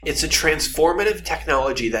It's a transformative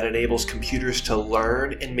technology that enables computers to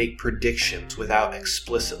learn and make predictions without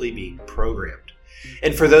explicitly being programmed.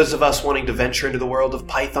 And for those of us wanting to venture into the world of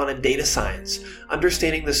Python and data science,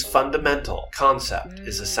 understanding this fundamental concept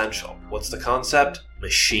is essential. What's the concept?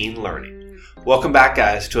 Machine learning. Welcome back,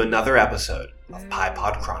 guys, to another episode of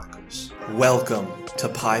PyPod Chronicles. Welcome to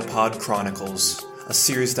PyPod Chronicles, a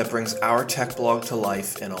series that brings our tech blog to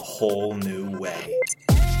life in a whole new way.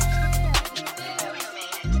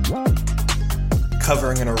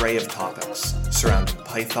 Covering an array of topics surrounding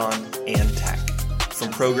Python and tech,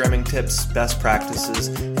 from programming tips, best practices,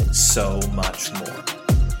 and so much more.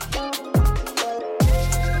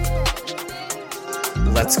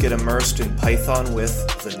 Let's get immersed in Python with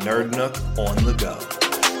the Nerd Nook on the go.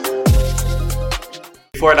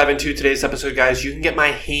 Before I dive into today's episode, guys, you can get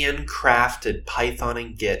my handcrafted Python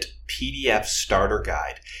and Git PDF starter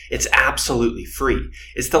guide. It's absolutely free.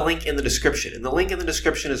 It's the link in the description. And the link in the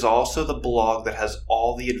description is also the blog that has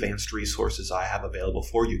all the advanced resources I have available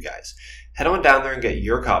for you guys. Head on down there and get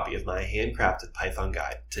your copy of my handcrafted Python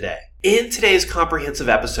guide today. In today's comprehensive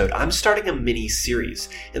episode, I'm starting a mini-series.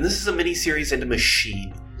 And this is a mini-series into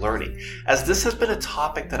machine learning, as this has been a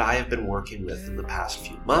topic that I have been working with in the past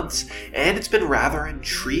few months, and it's been rather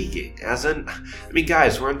intriguing, guys,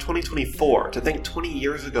 we're in 2024. To think 20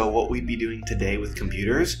 years ago what we'd be doing today with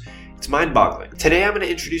computers, it's mind-boggling. Today I'm going to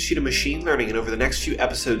introduce you to machine learning, and over the next few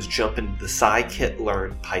episodes jump into the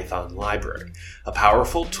scikit-learn Python library, a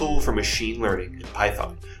powerful tool for machine learning in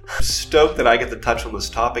Python. I'm stoked that I get to touch on this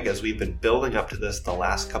topic as we've been building up to this the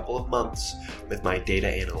last couple of months with my data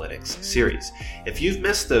analytics series. If you've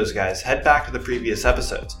missed those, guys, head back to the previous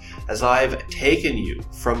episodes, as I've taken you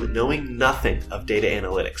from knowing nothing of data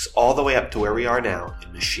analytics all the way up to where we are now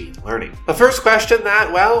in machine learning. The first question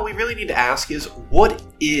that, we really need to ask is, what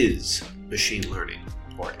is machine learning,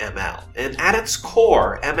 or ML? And at its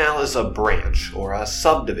core, ML is a branch or a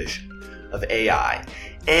subdivision of AI,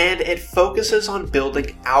 and it focuses on building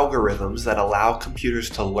algorithms that allow computers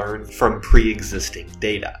to learn from pre-existing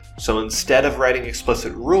data. So instead of writing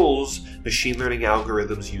explicit rules, machine learning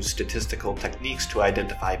algorithms use statistical techniques to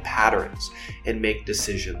identify patterns and make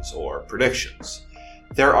decisions or predictions.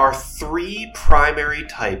 There are three primary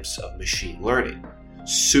types of machine learning: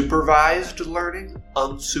 supervised learning,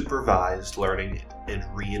 unsupervised learning, and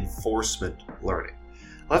reinforcement learning.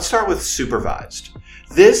 Let's start with supervised.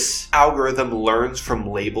 This algorithm learns from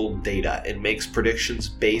labeled data and makes predictions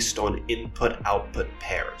based on input-output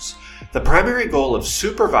pairs. The primary goal of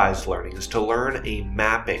supervised learning is to learn a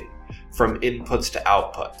mapping from inputs to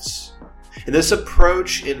outputs. And this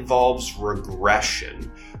approach involves regression,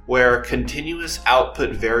 where continuous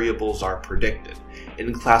output variables are predicted,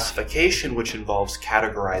 and classification, which involves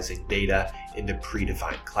categorizing data into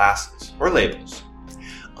predefined classes or labels.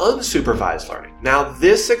 Unsupervised learning. Now,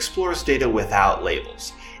 this explores data without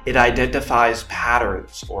labels. It identifies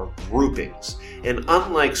patterns or groupings. And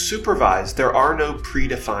unlike supervised, there are no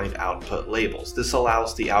predefined output labels. This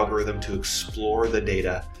allows the algorithm to explore the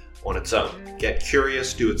data on its own. Get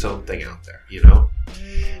curious, do its own thing out there,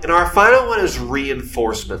 And our final one is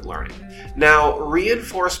reinforcement learning. Now,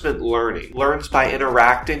 reinforcement learning learns by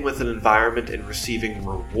interacting with an environment and receiving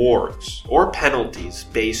rewards or penalties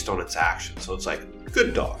based on its actions. So it's like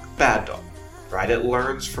good dog, bad dog, right? It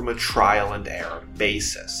learns from a trial and error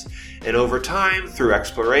basis. And over time, through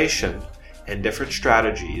exploration and different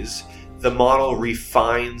strategies, the model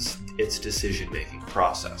refines its decision-making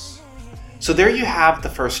process. So there you have the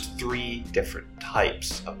first three different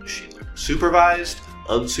types of machine learning: supervised,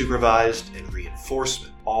 unsupervised, and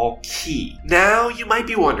reinforcement, all key. Now you might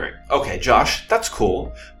be wondering, okay, Josh, that's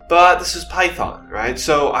cool, but this is Python, right?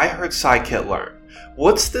 So I heard scikit-learn.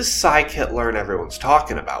 What's this scikit-learn everyone's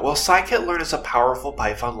talking about? Well, scikit-learn is a powerful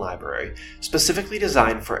Python library specifically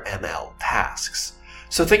designed for ML tasks.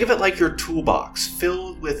 So think of it like your toolbox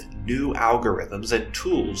filled with new algorithms and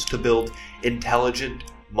tools to build intelligent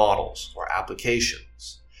models or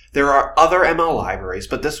applications. There are other ML libraries,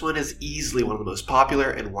 but this one is easily one of the most popular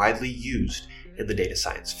and widely used in the data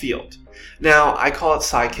science field. Now, I call it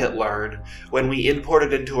scikit-learn. When we import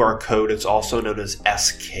it into our code, it's also known as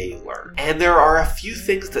sklearn. And there are a few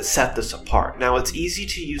things that set this apart. Now, it's easy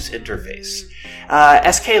to use interface.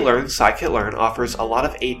 sklearn, scikit-learn, offers a lot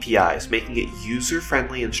of APIs, making it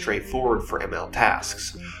user-friendly and straightforward for ML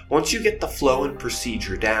tasks. Once you get the flow and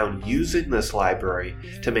procedure down using this library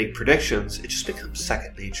to make predictions, it just becomes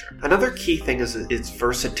second nature. Another key thing is its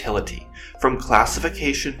versatility, from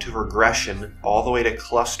classification to regression, all the way to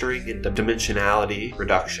clustering and dimensionality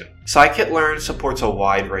reduction. Scikit-learn supports a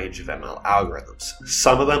wide range of ML algorithms.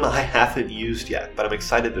 Some of them I haven't used yet, but I'm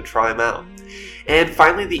excited to try them out. And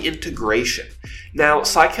finally, the integration. Now,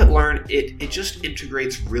 scikit-learn, it just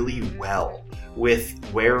integrates really well with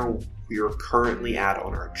where we're currently at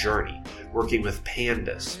on our journey, working with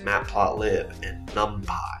pandas, matplotlib, and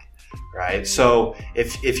numpy. Right? So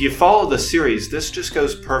if you follow the series, this just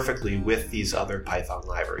goes perfectly with these other Python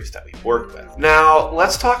libraries that we've worked with. Now,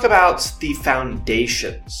 let's talk about the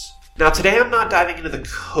foundations. Now, today I'm not diving into the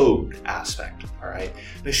code aspect, all right?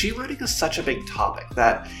 Machine learning is such a big topic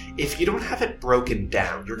that if you don't have it broken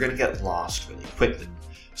down, you're going to get lost really quickly.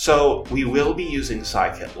 So we will be using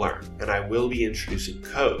scikit-learn, and I will be introducing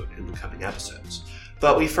code in the coming episodes.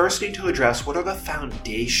 But we first need to address what are the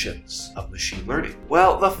foundations of machine learning.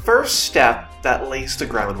 Well, the first step that lays the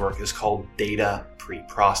groundwork is called data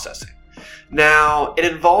pre-processing. Now, it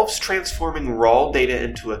involves transforming raw data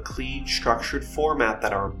into a clean, structured format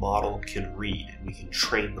that our model can read and we can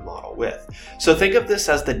train the model with. So think of this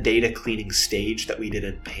as the data cleaning stage that we did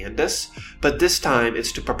in Pandas, but this time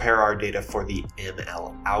it's to prepare our data for the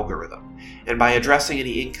ML algorithm. And by addressing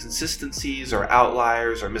any inconsistencies or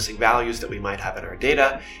outliers or missing values that we might have in our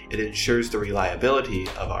data, it ensures the reliability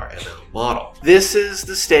of our ML model. This is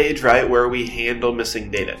the stage, right, where we handle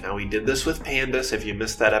missing data. Now, we did this with Pandas. If you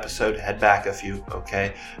missed that episode, head back a few,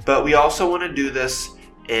 okay? But we also want to do this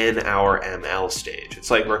in our ML stage. It's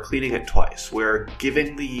like we're cleaning it twice. We're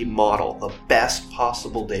giving the model the best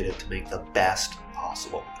possible data to make the best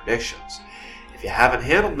possible predictions. If you haven't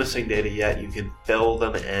handled missing data yet, you can fill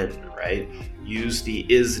them in, right? Use the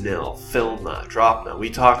isNil, fillNA, dropNA. We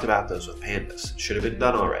talked about those with Pandas. It should have been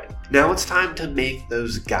done already. Now it's time to make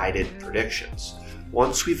those guided predictions.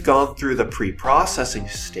 Once we've gone through the pre-processing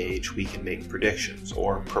stage, we can make predictions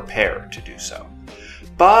or prepare to do so.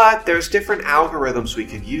 But there's different algorithms we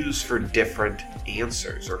could use for different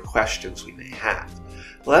answers or questions we may have.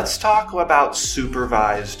 Let's talk about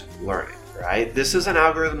supervised learning, right? This is an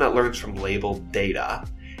algorithm that learns from labeled data,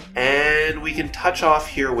 and we can touch off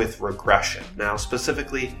here with regression. Now,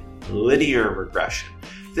 specifically, linear regression.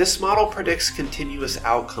 This model predicts continuous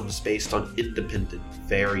outcomes based on independent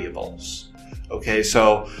variables. Okay,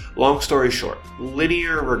 so long story short,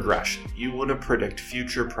 linear regression. You want to predict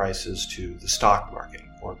future prices to the stock market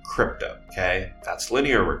or crypto, okay? That's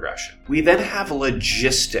linear regression. We then have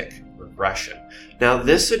logistic regression. Now,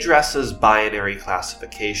 this addresses binary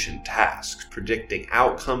classification tasks, predicting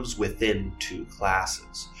outcomes within two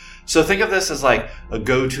classes. So think of this as like a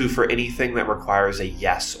go-to for anything that requires a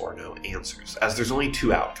yes or no answers, as there's only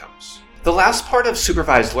two outcomes. The last part of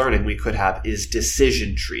supervised learning we could have is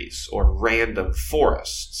decision trees or random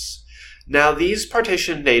forests. Now, these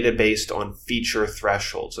partition data based on feature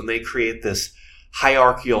thresholds, and they create this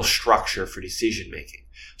hierarchical structure for decision making.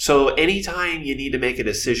 So anytime you need to make a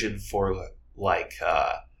decision for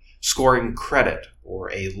scoring credit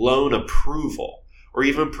or a loan approval or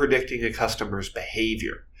even predicting a customer's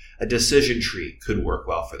behavior, a decision tree could work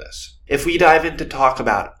well for this. If we dive in to talk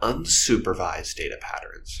about unsupervised data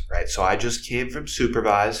patterns, right? So I just came from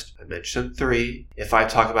supervised. I mentioned 3. If I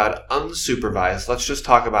talk about unsupervised, let's just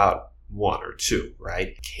talk about 1 or 2,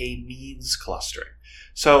 right? K-means clustering.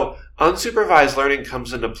 So unsupervised learning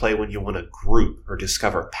comes into play when you want to group or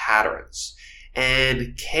discover patterns.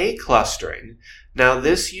 And K-clustering, now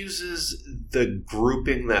this uses the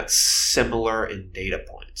grouping that's similar in data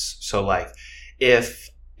points. So like if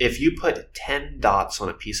you put 10 dots on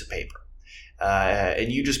a piece of paper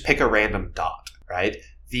and you just pick a random dot, right?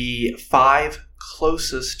 The 5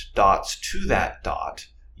 closest dots to that dot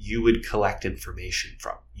you would collect information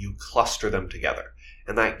from. You cluster them together,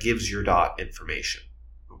 and that gives your dot information.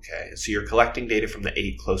 Okay, so you're collecting data from the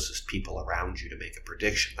 8 closest people around you to make a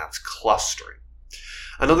prediction. That's clustering.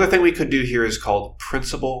 Another thing we could do here is called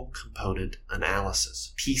principal component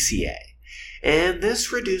analysis, PCA. And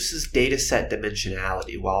this reduces dataset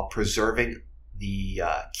dimensionality while preserving the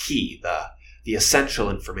key, the essential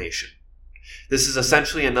information. This is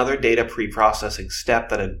essentially another data pre-processing step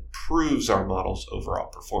that improves our model's overall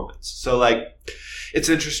performance. So it's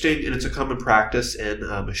interesting, and it's a common practice in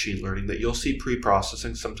machine learning that you'll see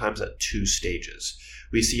pre-processing sometimes at 2 stages.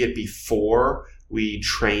 We see it before we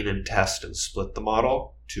train and test and split the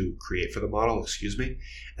model to create for the model,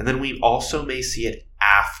 and then we also may see it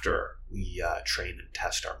after we train and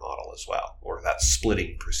test our model as well, or that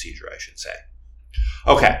splitting procedure, I should say.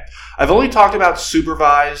 Okay, I've only talked about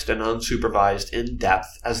supervised and unsupervised in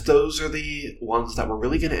depth, as those are the ones that we're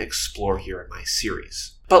really going to explore here in my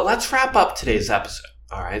series. But let's wrap up today's episode.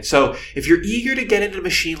 All right, so if you're eager to get into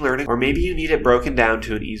machine learning, or maybe you need it broken down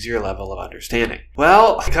to an easier level of understanding,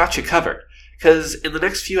 well, I got you covered, because in the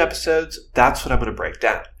next few episodes, that's what I'm going to break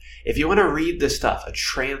down. If you want to read this stuff, a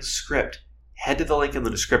transcript, head to the link in the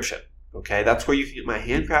description. Okay, that's where you can get my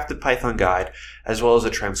handcrafted Python guide as well as a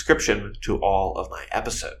transcription to all of my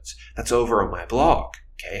episodes. That's over on my blog.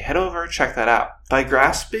 Okay, head over and check that out. By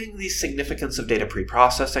grasping the significance of data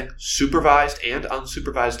preprocessing, supervised and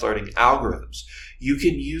unsupervised learning algorithms, you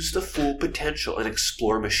can use the full potential and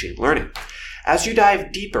explore machine learning. As you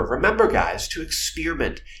dive deeper, remember, guys, to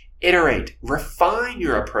experiment, iterate, refine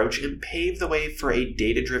your approach, and pave the way for a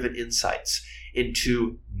data-driven insights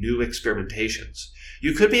into new experimentations.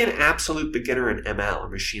 You could be an absolute beginner in ML or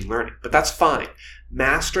machine learning, but that's fine.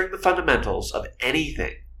 Mastering the fundamentals of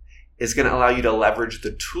anything is going to allow you to leverage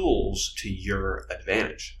the tools to your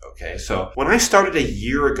advantage. Okay, so when I started a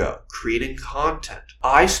year ago creating content,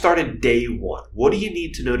 I started day one. What do you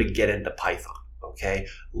need to know to get into Python? Okay,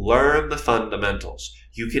 learn the fundamentals.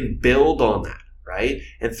 You can build on that, right?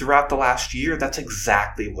 And throughout the last year, that's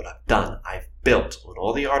exactly what I've done. I've built on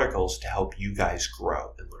all the articles to help you guys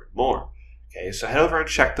grow and learn more. Okay, so head over and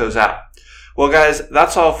check those out. Well, guys,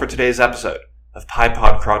 that's all for today's episode of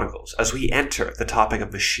PyPod Chronicles as we enter the topic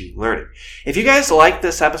of machine learning. If you guys like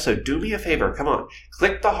this episode, do me a favor. Come on,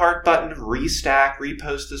 click the heart button, restack,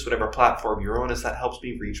 repost this, whatever platform you're on, as that helps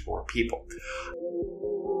me reach more people.